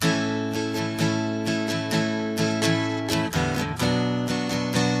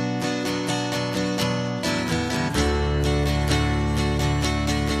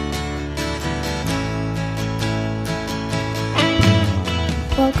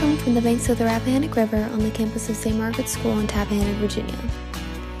Welcome from the banks of the Rappahannock River on the campus of St. Margaret's School in Tappahannock, Virginia.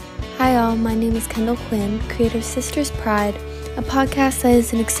 Hi all, my name is Kendall Quinn, creator of Sister's Pride, a podcast that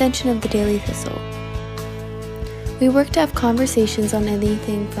is an extension of the Daily Thistle. We work to have conversations on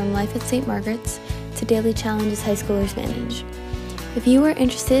anything from life at St. Margaret's to daily challenges high schoolers manage. If you are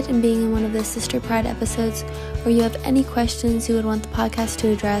interested in being in one of the Sister Pride episodes, or you have any questions you would want the podcast to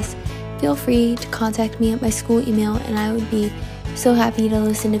address, feel free to contact me at my school email, and I would be so happy to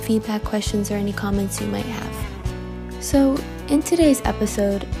listen to feedback, questions, or any comments you might have. So, in today's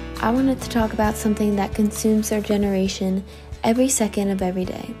episode, I wanted to talk about something that consumes our generation every second of every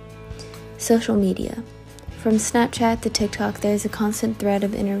day: social media. From Snapchat to TikTok, there's a constant thread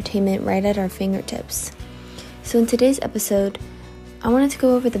of entertainment right at our fingertips. So in today's episode, I wanted to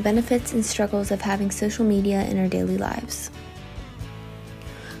go over the benefits and struggles of having social media in our daily lives.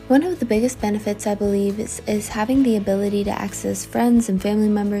 One of the biggest benefits, I believe, is having the ability to access friends and family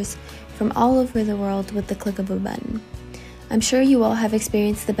members from all over the world with the click of a button. I'm sure you all have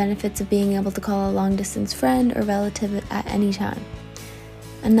experienced the benefits of being able to call a long-distance friend or relative at any time.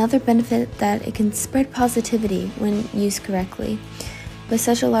 Another benefit that it can spread positivity when used correctly. With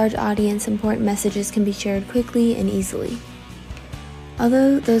such a large audience, important messages can be shared quickly and easily.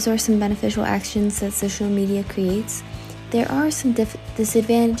 Although those are some beneficial actions that social media creates, there are some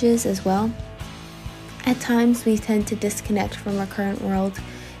disadvantages as well. At times, we tend to disconnect from our current world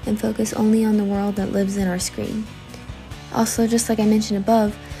and focus only on the world that lives in our screen. Also, just like I mentioned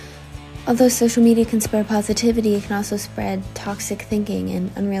above, although social media can spread positivity, it can also spread toxic thinking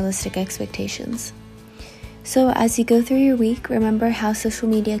and unrealistic expectations. So as you go through your week, remember how social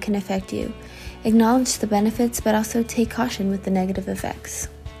media can affect you. Acknowledge the benefits, but also take caution with the negative effects.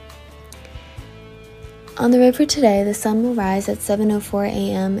 On the river today, the sun will rise at 7:04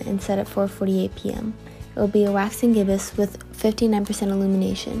 a.m. and set at 4:48 p.m. It will be a waxing gibbous with 59%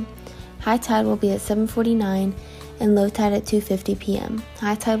 illumination. High tide will be at 7:49 and low tide at 2:50 p.m.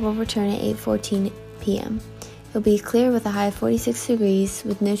 High tide will return at 8:14 p.m. It will be clear with a high of 46 degrees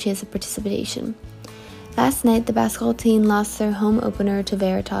with no chance of precipitation. Last night, the basketball team lost their home opener to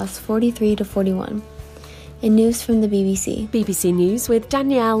Veritas 43-41. In news from the BBC. BBC News with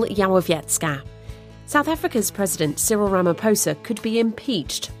Danielle Jałowiecka. South Africa's President Cyril Ramaphosa could be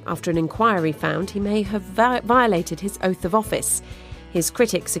impeached after an inquiry found he may have violated his oath of office. His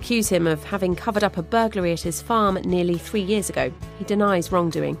critics accuse him of having covered up a burglary at his farm nearly 3 years ago. He denies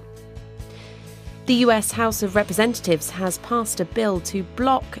wrongdoing. The US House of Representatives has passed a bill to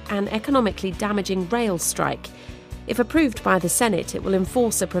block an economically damaging rail strike. If approved by the Senate, it will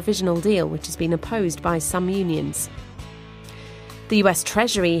enforce a provisional deal which has been opposed by some unions. The US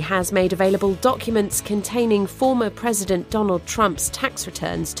Treasury has made available documents containing former President Donald Trump's tax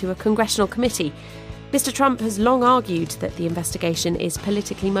returns to a congressional committee. Mr. Trump has long argued that the investigation is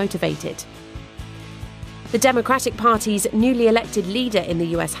politically motivated. The Democratic Party's newly elected leader in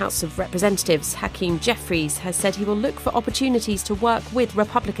the US House of Representatives, Hakeem Jeffries, has said he will look for opportunities to work with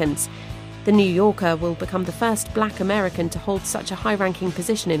Republicans. The New Yorker will become the first black American to hold such a high-ranking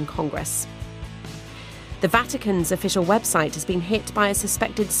position in Congress. The Vatican's official website has been hit by a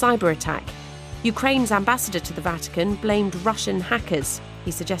suspected cyber attack. Ukraine's ambassador to the Vatican blamed Russian hackers. He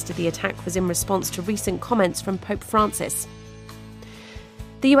suggested the attack was in response to recent comments from Pope Francis.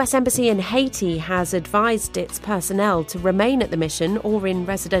 The US Embassy in Haiti has advised its personnel to remain at the mission or in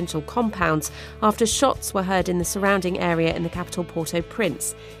residential compounds after shots were heard in the surrounding area in the capital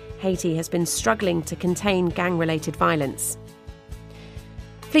Port-au-Prince. Haiti has been struggling to contain gang-related violence.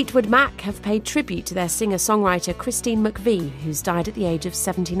 Fleetwood Mac have paid tribute to their singer-songwriter Christine McVie, who's died at the age of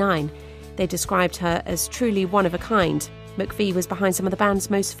 79. They described her as truly one of a kind. McVie was behind some of the band's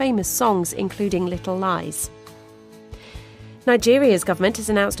most famous songs, including Little Lies. Nigeria's government has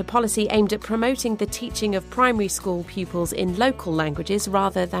announced a policy aimed at promoting the teaching of primary school pupils in local languages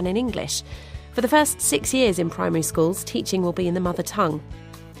rather than in English. For the first 6 years in primary schools, teaching will be in the mother tongue.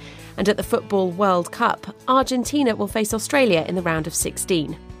 And at the Football World Cup, Argentina will face Australia in the round of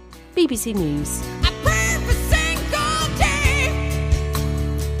 16. BBC News.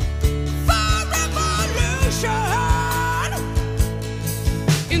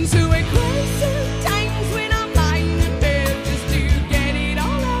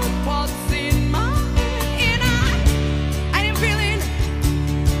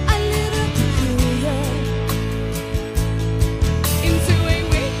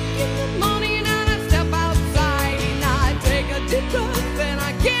 Then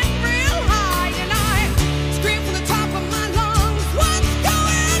I get real high and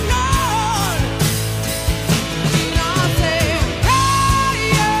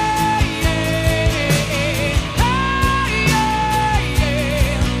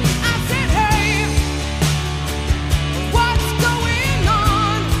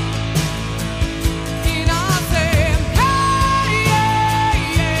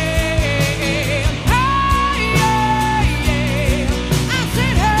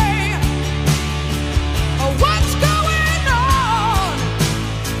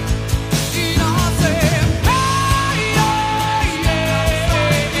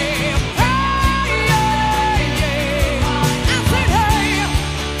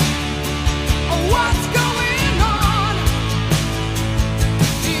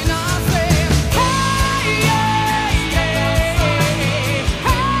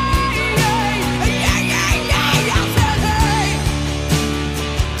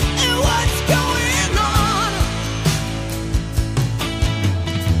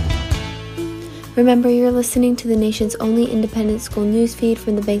Remember, you're listening to the nation's only independent school newsfeed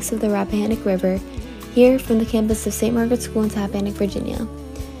from the banks of the Rappahannock River, here from the campus of St. Margaret's School in Tappahannock, Virginia.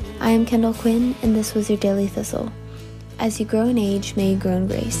 I am Kendall Quinn, and this was your Daily Thistle. As you grow in age, may you grow in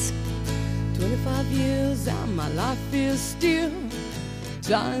grace. 25 years and my life is still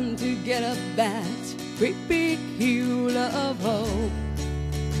trying to get up that great big hill of hope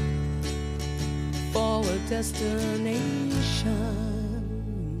for a destination.